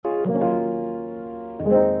Hey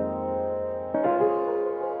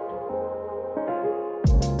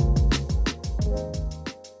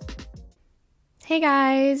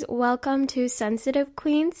guys, welcome to Sensitive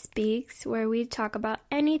Queen Speaks, where we talk about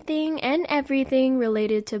anything and everything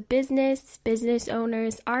related to business, business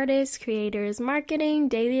owners, artists, creators, marketing,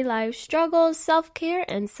 daily life struggles, self-care,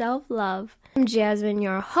 and self-love. I'm Jasmine,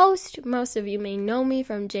 your host. Most of you may know me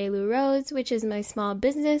from JLou Rose, which is my small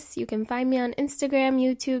business. You can find me on Instagram,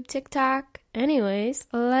 YouTube, TikTok. Anyways,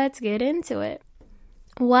 let's get into it.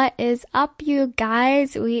 What is up, you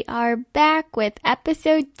guys? We are back with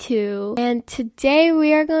episode 2, and today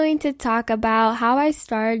we are going to talk about how I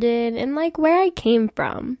started and where I came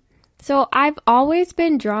from. So I've always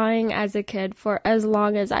been drawing as a kid for as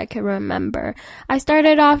long as I can remember. I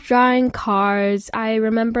started off drawing cars. I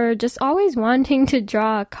remember just always wanting to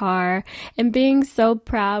draw a car and being so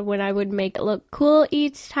proud when I would make it look cool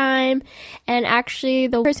each time. And actually,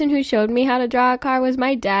 the person who showed me how to draw a car was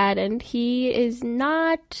my dad, and he is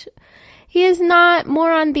not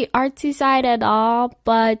more on the artsy side at all,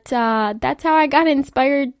 but that's how I got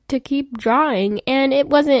inspired to keep drawing. And it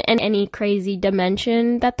wasn't in any crazy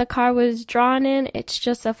dimension that the car was drawn in. It's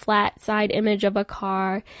just a flat side image of a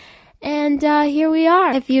car. And here we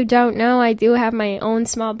are. If you don't know, I do have my own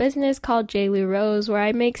small business called JLou Rose, where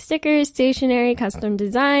I make stickers, stationery, custom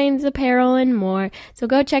designs, apparel, and more. So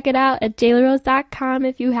go check it out at jlourose.com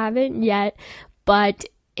if you haven't yet. But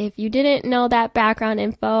if you didn't know that background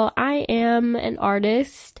info, I am an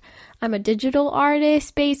artist. I'm a digital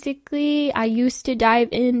artist, basically. I used to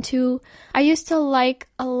like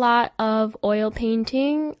a lot of oil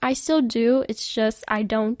painting. I still do. It's just I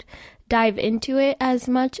don't dive into it as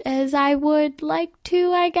much as I would like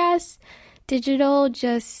to, I guess. Digital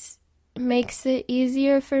just makes it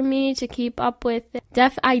easier for me to keep up with it.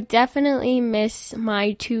 I definitely miss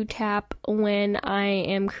my 2-tap when I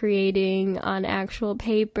am creating on actual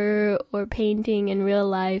paper or painting in real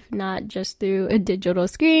life, not just through a digital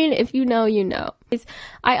screen. If you know, you know.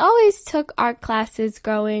 I always took art classes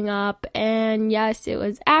growing up, and yes, it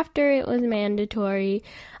was after it was mandatory.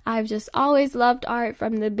 I've just always loved art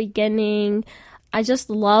from the beginning. I just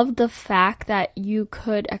love the fact that you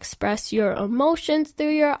could express your emotions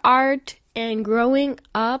through your art. And growing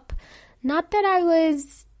up, not that I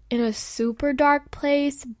was in a super dark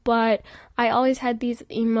place, but I always had these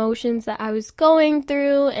emotions that I was going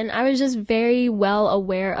through, and I was just very well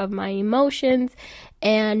aware of my emotions,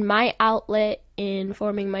 and my outlet in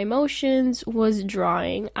forming my emotions was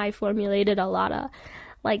drawing. I formulated a lot of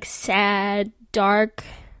sad, dark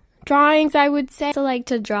drawings, I would say. So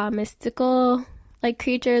to draw mystical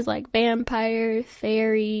creatures like vampires,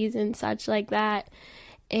 fairies, and such like that.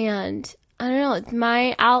 And I don't know,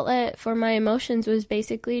 my outlet for my emotions was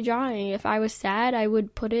basically drawing. If I was sad, it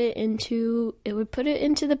would put it into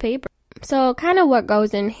the paper. So kind of what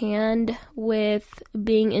goes in hand with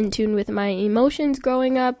being in tune with my emotions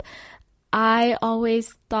growing up, I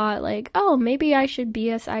always thought oh, maybe I should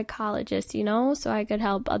be a psychologist, so I could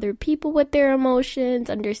help other people with their emotions,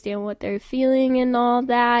 understand what they're feeling and all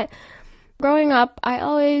that. Growing up, I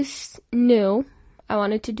always knew I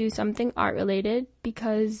wanted to do something art related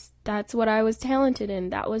because that's what I was talented in.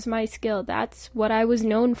 That was my skill. That's what I was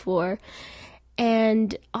known for.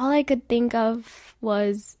 And all I could think of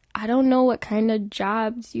was, I don't know what kind of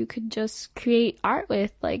jobs you could just create art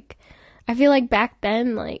with. I feel back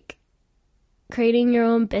then, creating your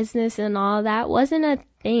own business and all that wasn't a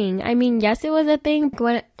thing. I mean, yes, it was a thing.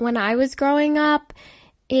 When I was growing up,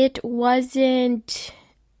 it was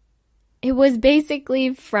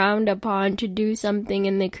basically frowned upon to do something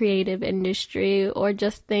in the creative industry, or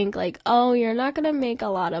just think oh, you're not going to make a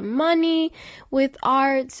lot of money with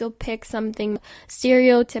art, so pick something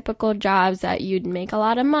stereotypical jobs that you'd make a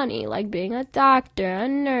lot of money, like being a doctor, a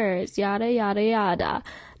nurse, yada, yada, yada.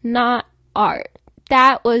 Not art.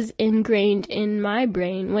 That was ingrained in my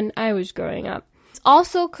brain when I was growing up.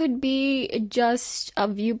 Also could be just a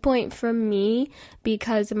viewpoint from me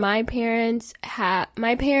because my parents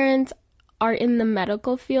are in the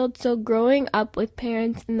medical field, so growing up with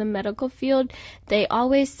parents in the medical field, they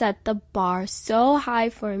always set the bar so high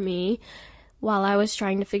for me while I was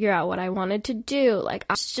trying to figure out what I wanted to do.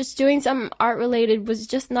 Just doing something art related was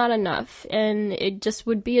just not enough, and it just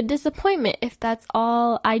would be a disappointment if that's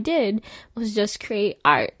all I did was just create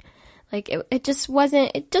art. It just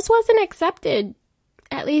wasn't accepted.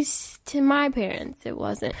 At least to my parents, it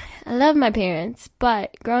wasn't. I love my parents,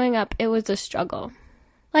 but growing up, it was a struggle.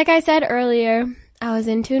 Like I said earlier, I was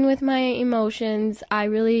in tune with my emotions. I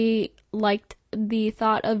really liked the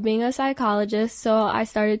thought of being a psychologist, so I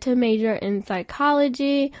started to major in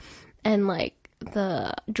psychology and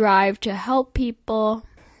the drive to help people.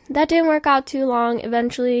 that didn't work out too long.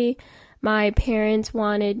 Eventually, my parents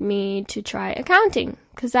wanted me to try accounting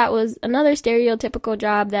because that was another stereotypical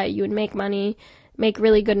job that you would make money, make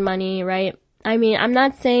really good money, right? I mean, I'm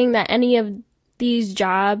not saying that any of these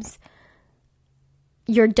jobs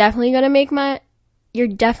you're definitely going to make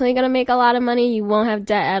a lot of money. You won't have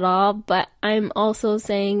debt at all. But I'm also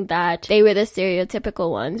saying that they were the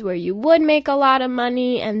stereotypical ones where you would make a lot of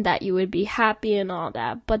money and that you would be happy and all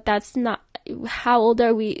that. But that's not, how old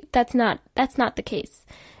are we? That's not the case.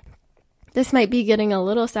 This might be getting a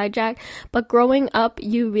little sidetracked, but growing up,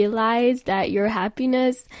 you realize that your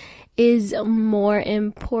happiness is more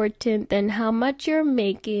important than how much you're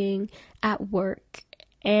making at work.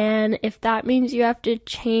 And if that means you have to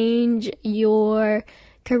change your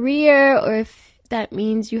career, or if that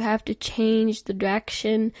means you have to change the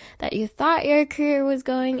direction that you thought your career was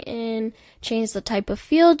going in, change the type of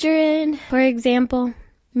field you're in. For example,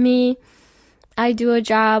 me, I do a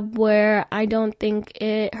job where I don't think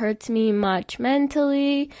it hurts me much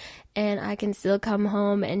mentally, and I can still come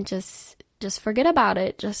home and just forget about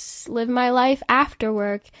it. Just live my life after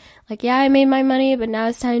work. Like, yeah, I made my money, but now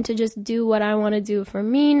it's time to just do what I want to do for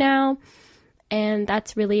me now. And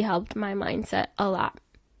that's really helped my mindset a lot.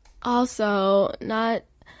 Also,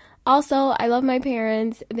 I love my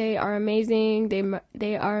parents. They are amazing.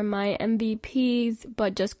 They are my MVPs,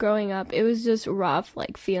 but just growing up, it was just rough,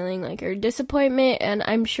 like feeling like your disappointment. And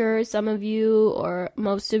I'm sure some of you or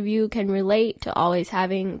most of you can relate to always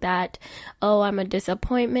having that, oh, I'm a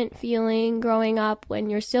disappointment feeling growing up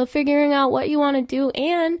when you're still figuring out what you want to do.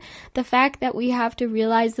 And the fact that we have to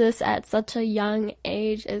realize this at such a young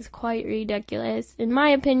age is quite ridiculous, in my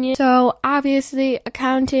opinion. So obviously,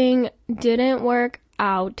 accounting didn't work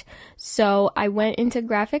out. So I went into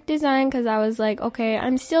graphic design because I was like, okay,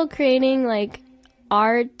 I'm still creating like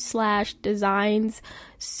art/designs.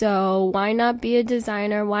 So why not be a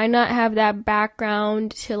designer? Why not have that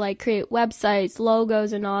background to like create websites,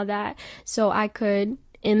 logos, and all that? So I could,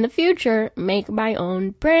 in the future, make my own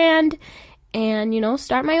brand and,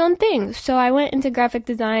 start my own thing. So I went into graphic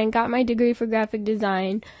design, got my degree for graphic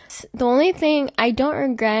design. The only thing, I don't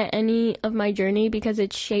regret any of my journey because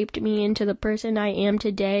it shaped me into the person I am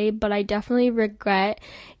today, but I definitely regret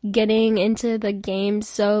getting into the game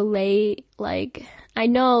so late. Like, I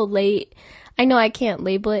know I can't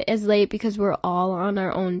label it as late because we're all on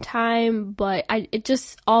our own time, but it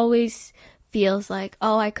just always feels like,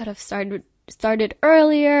 oh, I could have started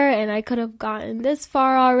earlier and I could have gotten this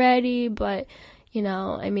far already, but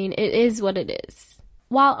it is what it is.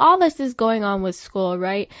 While all this is going on with school,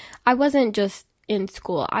 right, I wasn't just in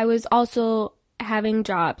school. I was also having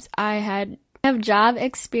jobs. I have job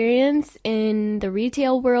experience in the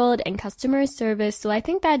retail world and customer service, so I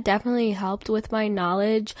think that definitely helped with my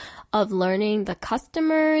knowledge of learning the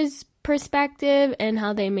customer's perspective and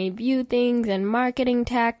how they may view things and marketing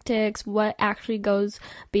tactics, what actually goes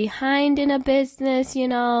behind in a business,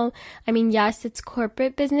 yes, it's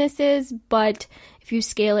corporate businesses, but if you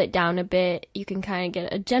scale it down a bit, you can kind of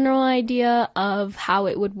get a general idea of how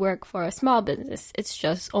it would work for a small business. It's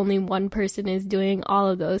just only one person is doing all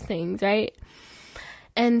of those things, right?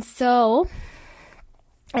 And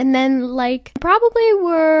then probably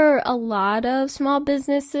where a lot of small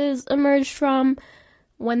businesses emerged from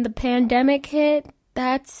when the pandemic hit,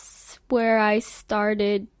 that's where I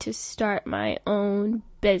started to start my own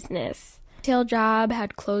business. Retail job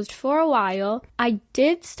had closed for a while. I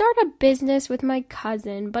did start a business with my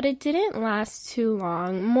cousin, but it didn't last too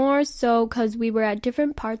long, more so because we were at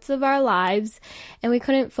different parts of our lives and we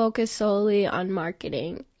couldn't focus solely on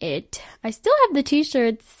marketing it. I still have the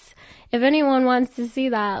t-shirts. If anyone wants to see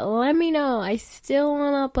that, let me know. I still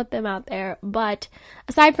want to put them out there. But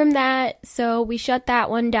aside from that, so we shut that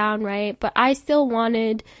one down, right? But I still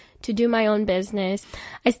wanted to do my own business.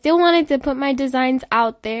 I still wanted to put my designs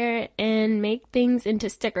out there and make things into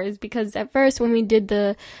stickers, because at first when we did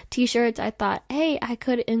the t-shirts, I thought, hey, I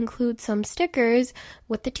could include some stickers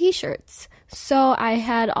with the t-shirts. So I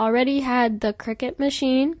had already had the Cricut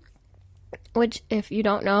machine, which, if you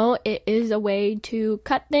don't know, it is a way to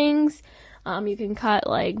cut things. You can cut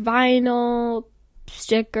like vinyl,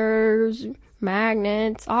 stickers,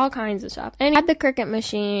 magnets, all kinds of stuff. And I had the Cricut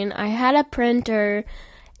machine, I had a printer,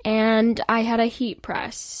 and I had a heat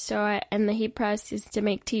press. And the heat press is to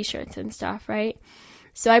make t-shirts and stuff, right?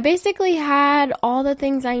 So I basically had all the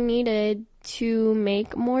things I needed to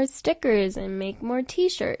make more stickers and make more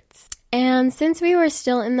t-shirts. And since we were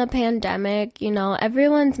still in the pandemic,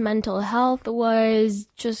 everyone's mental health was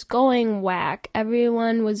just going whack.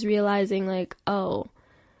 Everyone was realizing like, oh,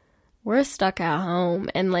 we're stuck at home,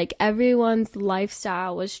 and like everyone's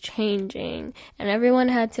lifestyle was changing and everyone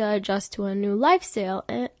had to adjust to a new lifestyle.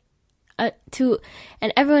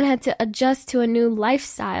 and everyone had to adjust to a new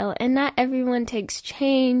lifestyle, and not everyone takes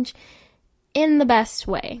change in the best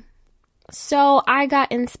way. So I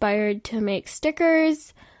got inspired to make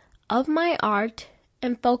stickers of my art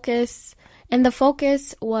and the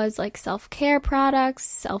focus was like self-care products,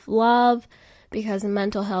 self-love, because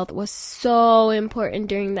mental health was so important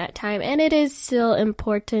during that time, and it is still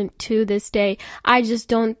important to this day. I just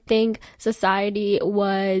don't think society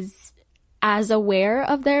was as aware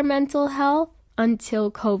of their mental health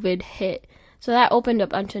until COVID hit. So that opened up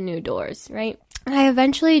a bunch of new doors, right? I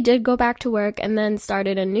eventually did go back to work and then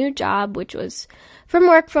started a new job, which was from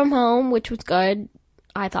work from home, which was good,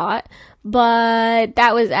 I thought. But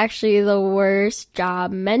that was actually the worst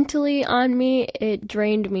job mentally on me. It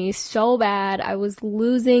drained me so bad. I was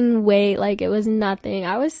losing weight like it was nothing.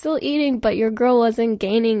 I was still eating, but your girl wasn't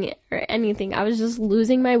gaining or anything. I was just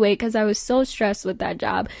losing my weight because I was so stressed with that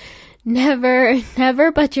job. Never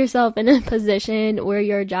put yourself in a position where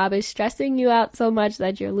your job is stressing you out so much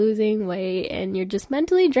that you're losing weight and you're just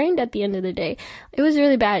mentally drained at the end of the day. It was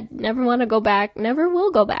really bad. Never want to go back. Never will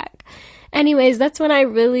go back. Anyways, that's when I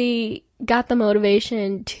really got the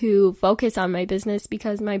motivation to focus on my business,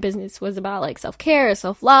 because my business was about like self-care,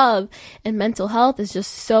 self-love, and mental health is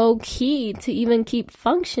just so key to even keep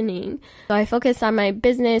functioning. So I focused on my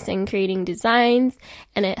business and creating designs,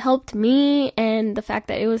 and it helped me, and the fact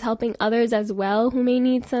that it was helping others as well who may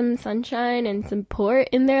need some sunshine and support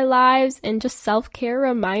in their lives, and just self-care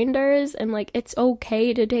reminders, and like it's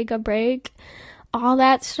okay to take a break, all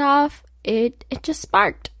that stuff, it just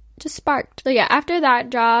sparked. So yeah, after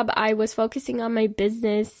that job, I was focusing on my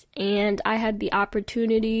business, and I had the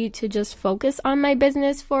opportunity to just focus on my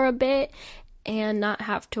business for a bit and not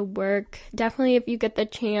have to work. Definitely, if you get the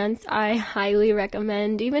chance, I highly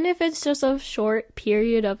recommend, even if it's just a short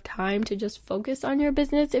period of time, to just focus on your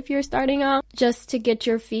business if you're starting out, just to get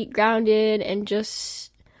your feet grounded and just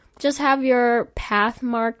have your path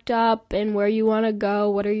marked up and where you want to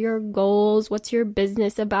go. What are your goals? What's your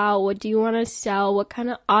business about? What do you want to sell? What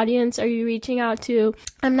kind of audience are you reaching out to?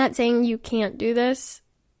 I'm not saying you can't do this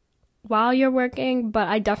while you're working, but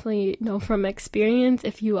I definitely know from experience,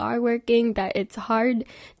 if you are working, that it's hard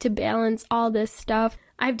to balance all this stuff.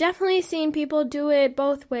 I've definitely seen people do it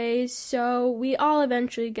both ways, so we all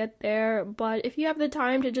eventually get there, but if you have the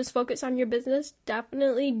time to just focus on your business,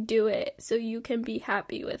 definitely do it so you can be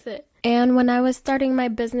happy with it. And when I was starting my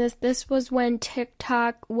business, this was when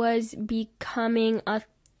TikTok was becoming a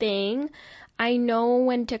thing. I know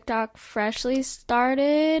when TikTok freshly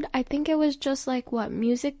started, I think it was just like,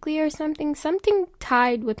 Musical.ly or something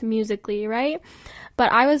tied with Musical.ly, right?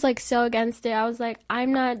 But I was like so against it. I was like,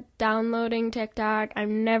 I'm not downloading TikTok.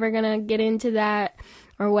 I'm never gonna get into that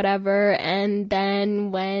or whatever. And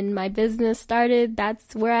then when my business started,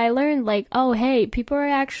 that's where I learned like, oh, hey, people are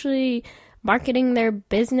actually marketing their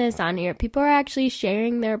business on here. People are actually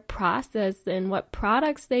sharing their process and what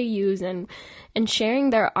products they use and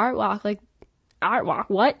sharing their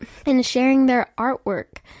and sharing their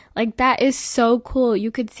artwork. Like, that is so cool. You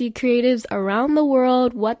could see creatives around the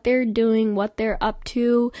world, what they're doing, what they're up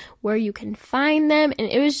to, where you can find them, and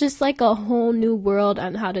it was just like a whole new world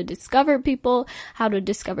on how to discover people, how to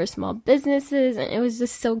discover small businesses, and it was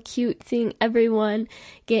just so cute seeing everyone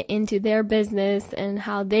get into their business and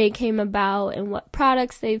how they came about and what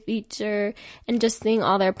products they feature and just seeing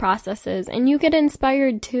all their processes, and you get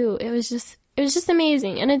inspired too. It was just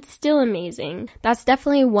amazing, and it's still amazing. That's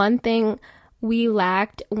definitely one thing we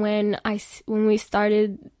lacked when we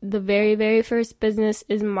started the very, very first business,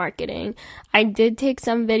 is marketing. I did take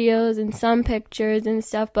some videos and some pictures and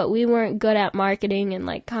stuff, but we weren't good at marketing and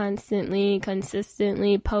like consistently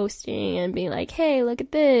posting and being like, hey, look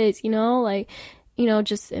at this,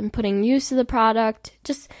 just and putting use to the product.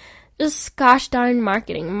 Just gosh darn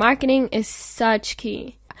marketing. Marketing is such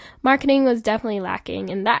key. Marketing was definitely lacking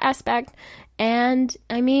in that aspect. And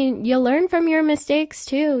I mean, you learn from your mistakes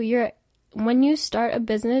too. When you start a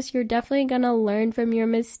business, you're definitely going to learn from your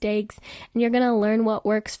mistakes, and you're going to learn what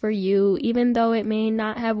works for you, even though it may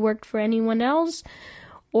not have worked for anyone else,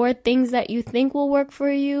 or things that you think will work for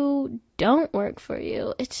you don't work for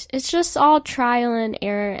you. It's just all trial and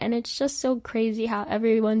error, and it's just so crazy how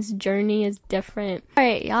everyone's journey is different.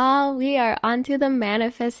 Alright, y'all, we are onto the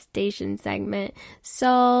manifestation segment.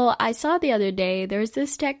 So I saw the other day, there's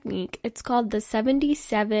this technique. It's called the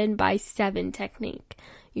 77 by 7 technique.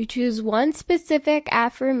 You choose one specific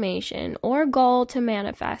affirmation or goal to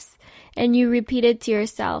manifest, and you repeat it to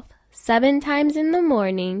yourself 7 times in the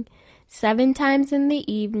morning, 7 times in the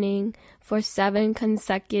evening, for 7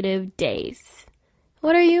 consecutive days.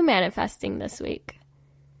 What are you manifesting this week?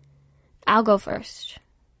 I'll go first.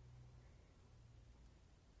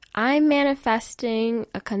 I'm manifesting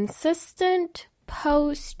a consistent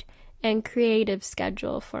post and creative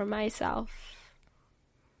schedule for myself.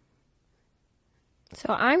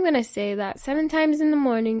 So I'm going to say that 7 times in the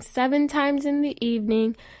morning, 7 times in the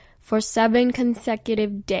evening for 7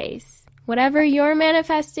 consecutive days. Whatever you're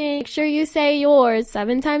manifesting, make sure you say yours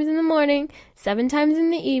 7 times in the morning, 7 times in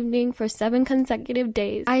the evening for 7 consecutive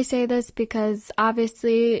days. I say this because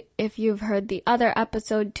obviously, if you've heard the other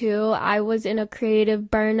episode too, I was in a creative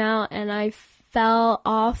burnout and I fell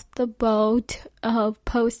off the boat of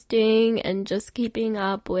posting and just keeping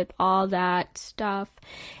up with all that stuff.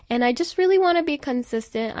 And I just really want to be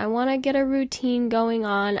consistent. I want to get a routine going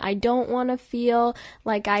on. I don't want to feel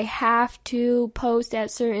like I have to post at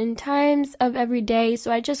certain times of every day.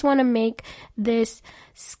 So I just want to make this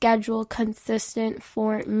schedule consistent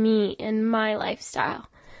for me and my lifestyle.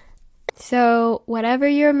 So whatever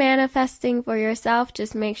you're manifesting for yourself,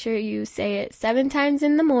 just make sure you say it 7 times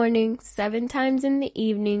in the morning, 7 times in the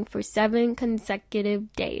evening for 7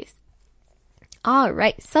 consecutive days. All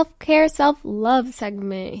right, self-care, self-love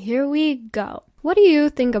segment. Here we go. What do you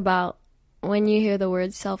think about when you hear the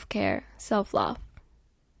word self-care, self-love?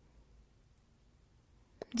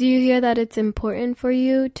 Do you hear that it's important for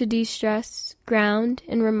you to de-stress, ground,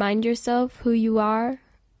 and remind yourself who you are?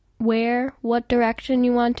 Where, what direction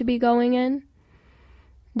you want to be going in?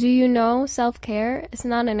 Do you know self-care is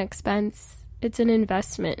not an expense, it's an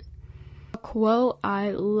investment? A quote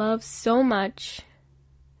I love so much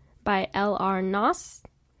by L.R. Noss: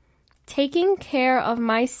 taking care of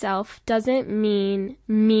myself doesn't mean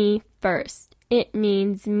me first, it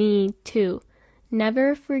means me too.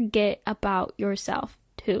 Never forget about yourself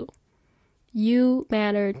too. You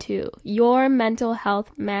matter too. Your mental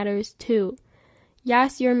health matters too.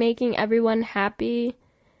 Yes, you're making everyone happy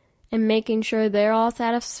and making sure they're all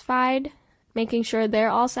satisfied,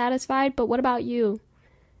 but what about you?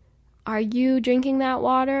 Are you drinking that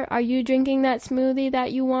water? Are you drinking that smoothie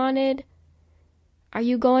that you wanted? Are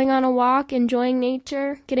you going on a walk, enjoying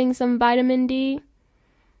nature, getting some vitamin D?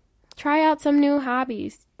 Try out some new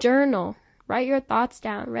hobbies. Journal. Write your thoughts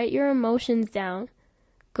down. Write your emotions down.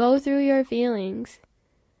 Go through your feelings.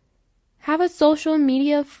 Have a social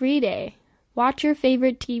media free day. Watch your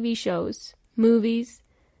favorite TV shows, movies,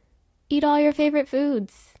 eat all your favorite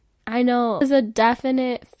foods. I know it was a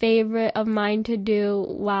definite favorite of mine to do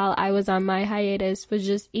while I was on my hiatus, was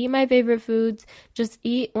just eat my favorite foods, just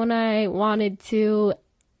eat when I wanted to,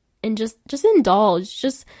 and just indulge,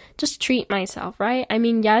 just treat myself, right? I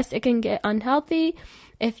mean, yes, it can get unhealthy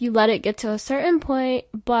if you let it get to a certain point,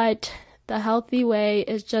 but the healthy way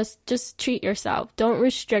is just treat yourself. Don't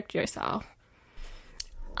restrict yourself.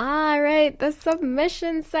 All right, the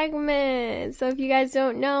submission segment. So if you guys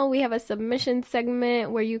don't know, we have a submission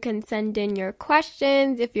segment where you can send in your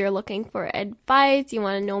questions. If you're looking for advice, you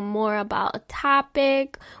want to know more about a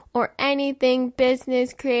topic or anything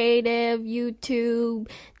business, creative, YouTube,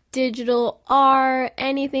 digital art,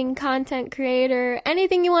 anything content creator,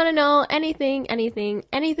 anything you want to know, anything and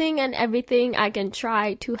everything I can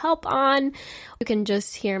try to help on. You can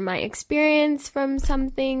just hear my experience from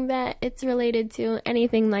something that it's related to,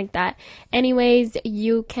 anything like that. Anyways,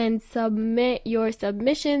 you can submit your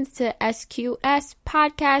submissions to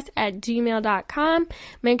sqspodcast@gmail.com.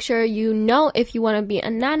 Make sure you know if you want to be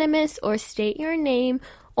anonymous or state your name.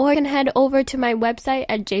 Or you can head over to my website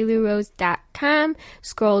at jayleerose.com.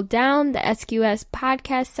 Scroll down, the SQS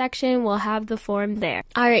podcast section will have the form there.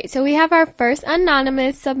 Alright, so we have our first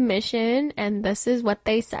anonymous submission, and this is what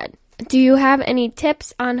they said. Do you have any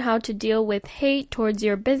tips on how to deal with hate towards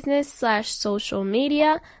your business/social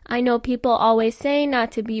media? I know people always say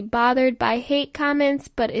not to be bothered by hate comments,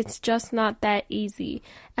 but it's just not that easy.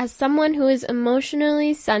 As someone who is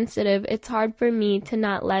emotionally sensitive, it's hard for me to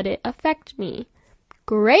not let it affect me.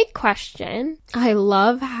 Great question. I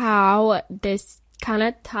love how this kind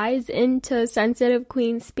of ties into Sensitive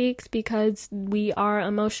Queen Speaks because we are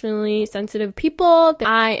emotionally sensitive people.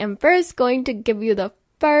 I am first going to give you the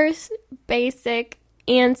first basic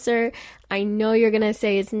answer. I know you're going to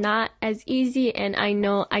say it's not as easy, and I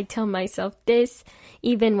know I tell myself this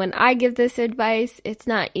even when I give this advice. It's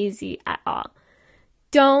not easy at all.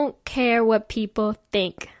 Don't care what people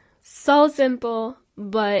think. So simple.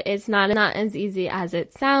 But it's not as easy as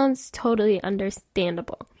it sounds. Totally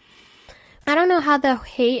understandable. I don't know how the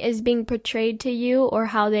hate is being portrayed to you or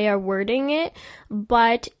how they are wording it,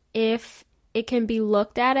 but if it can be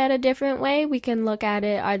looked at a different way. We can look at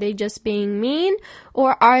it, are they just being mean,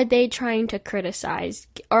 or are they trying to criticize,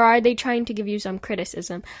 or are they trying to give you some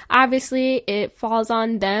criticism? Obviously, it falls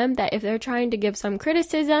on them that if they're trying to give some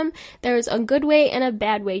criticism, there's a good way and a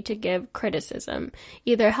bad way to give criticism.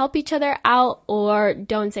 Either help each other out or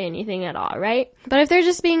don't say anything at all, right? But if they're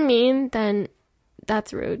just being mean, then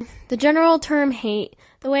that's rude. The general term hate,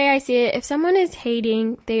 the way I see it, if someone is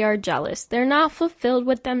hating, they are jealous. They're not fulfilled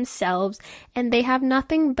with themselves, and they have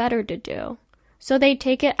nothing better to do. So they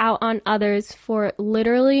take it out on others for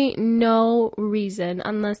literally no reason,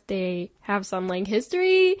 unless they have some like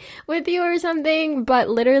history with you or something, but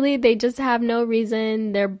literally they just have no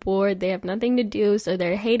reason. They're bored, they have nothing to do, so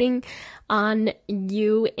they're hating on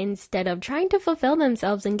you instead of trying to fulfill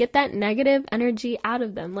themselves and get that negative energy out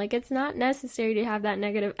of them. Like, it's not necessary to have that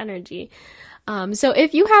negative energy. So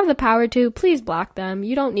if you have the power to, please block them.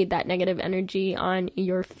 You don't need that negative energy on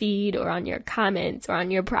your feed or on your comments or on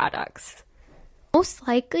your products. Most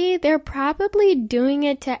likely, they're probably doing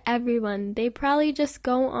it to everyone. They probably just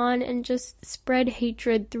go on and just spread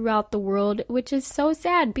hatred throughout the world, which is so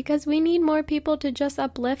sad because we need more people to just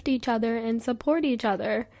uplift each other and support each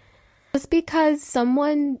other. Just because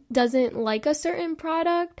someone doesn't like a certain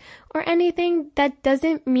product or anything, that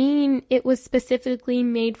doesn't mean it was specifically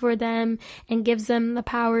made for them and gives them the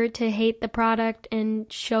power to hate the product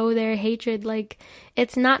and show their hatred. Like,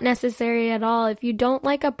 it's not necessary at all. If you don't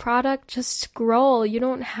like a product, just scroll. You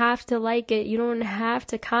don't have to like it. You don't have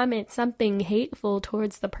to comment something hateful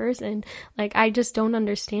towards the person. Like, I just don't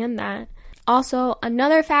understand that. Also,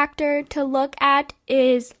 another factor to look at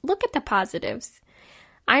is look at the positives.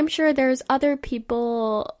 I'm sure there's other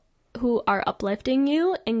people who are uplifting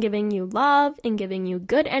you and giving you love and giving you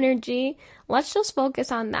good energy. Let's just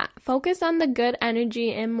focus on that. Focus on the good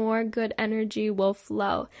energy, and more good energy will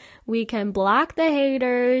flow. We can block the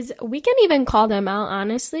haters. We can even call them out,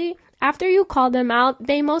 honestly. After you call them out,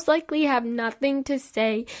 they most likely have nothing to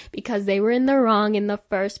say because they were in the wrong in the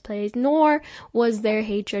first place, nor was their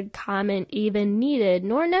hatred comment even needed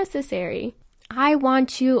nor necessary. I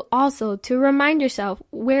want you also to remind yourself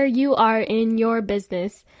where you are in your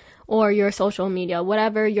business or your social media,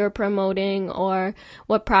 whatever you're promoting or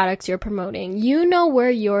what products you're promoting. You know where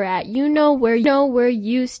you're at. You know where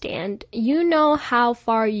you stand. You know how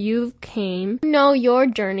far you've came. You know your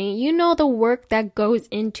journey. You know the work that goes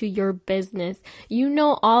into your business. You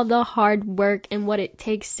know all the hard work and what it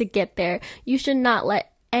takes to get there. You should not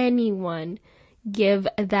let anyone give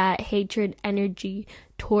that hatred energy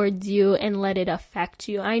towards you and let it affect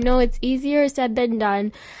you. I know it's easier said than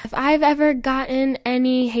done. If I've ever gotten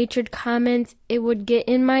any hatred comments, it would get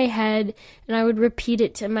in my head and I would repeat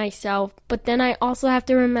it to myself. But then I also have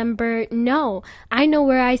to remember, no, I know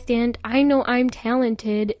where I stand. I know I'm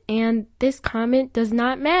talented, and this comment does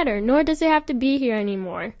not matter, nor does it have to be here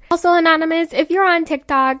anymore. Also, Anonymous, if you're on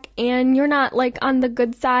TikTok and you're not like on the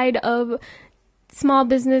good side of small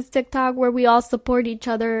business TikTok where we all support each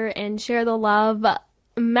other and share the love,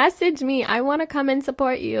 message me. I want to come and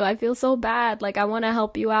support you. I feel so bad. Like, I want to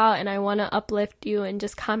help you out and I want to uplift you and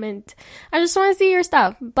just comment. I just want to see your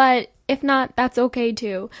stuff. But if not, that's okay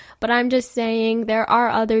too. But I'm just saying there are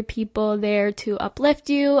other people there to uplift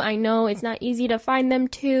you. I know it's not easy to find them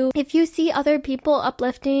too. If you see other people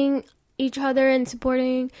uplifting each other and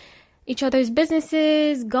supporting each other's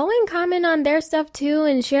businesses, go and comment on their stuff too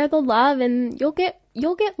and share the love, and you'll get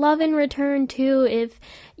love in return too if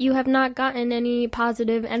you have not gotten any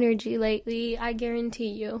positive energy lately, I guarantee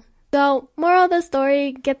you. So, moral of the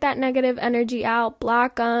story, get that negative energy out,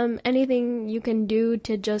 block them, anything you can do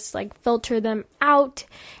to just like filter them out,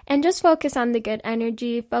 and just focus on the good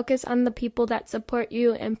energy, focus on the people that support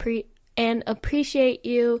you and appreciate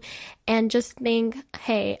you, and just think,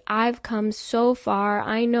 hey, I've come so far.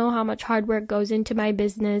 I know how much hard work goes into my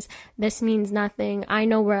business. This means nothing. I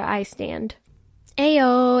know where I stand.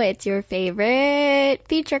 Ayo, it's your favorite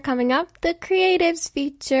feature coming up, the creatives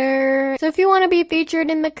feature. So if you want to be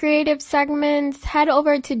featured in the creative segments, head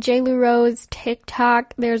over to JLou Rose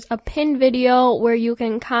TikTok. There's a pinned video where you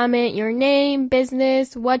can comment your name,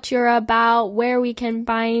 business, what you're about, where we can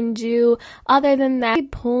find you. Other than that, I'm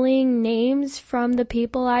pulling names from the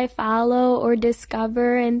people I follow or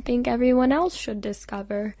discover and think everyone else should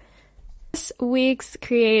discover. This week's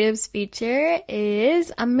creatives feature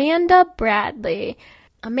is Amanda Bradley.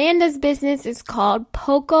 Amanda's business is called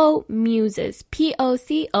Poco Muses,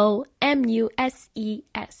 Pocomuses.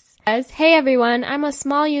 Hey everyone, I'm a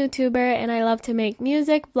small YouTuber and I love to make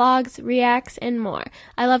music, vlogs, reacts, and more.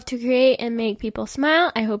 I love to create and make people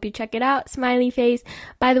smile. I hope you check it out. Smiley face.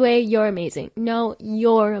 By the way, you're amazing. No,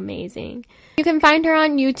 you're amazing. You can find her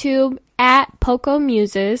on YouTube at Poco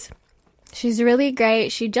Muses. She's really great.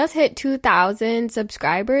 She just hit 2,000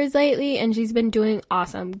 subscribers lately, and she's been doing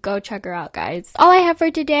awesome. Go check her out, guys. All I have for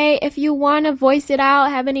today. If you want to voice it out,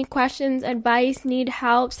 have any questions, advice, need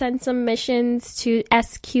help, send submissions to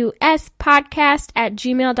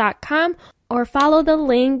sqspodcast@gmail.com or follow the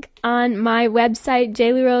link on my website,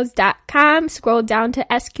 jayleerose.com. Scroll down to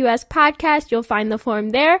SQS Podcast. You'll find the form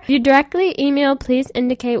there. If you directly email, please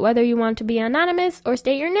indicate whether you want to be anonymous or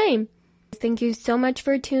state your name. Thank you so much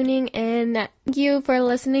for tuning in. Thank you for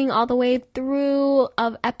listening all the way through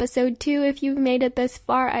of episode 2. If you've made it this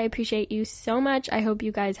far, I appreciate you so much. I hope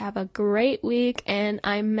you guys have a great week, and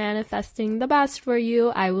I'm manifesting the best for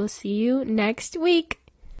you. I will see you next week.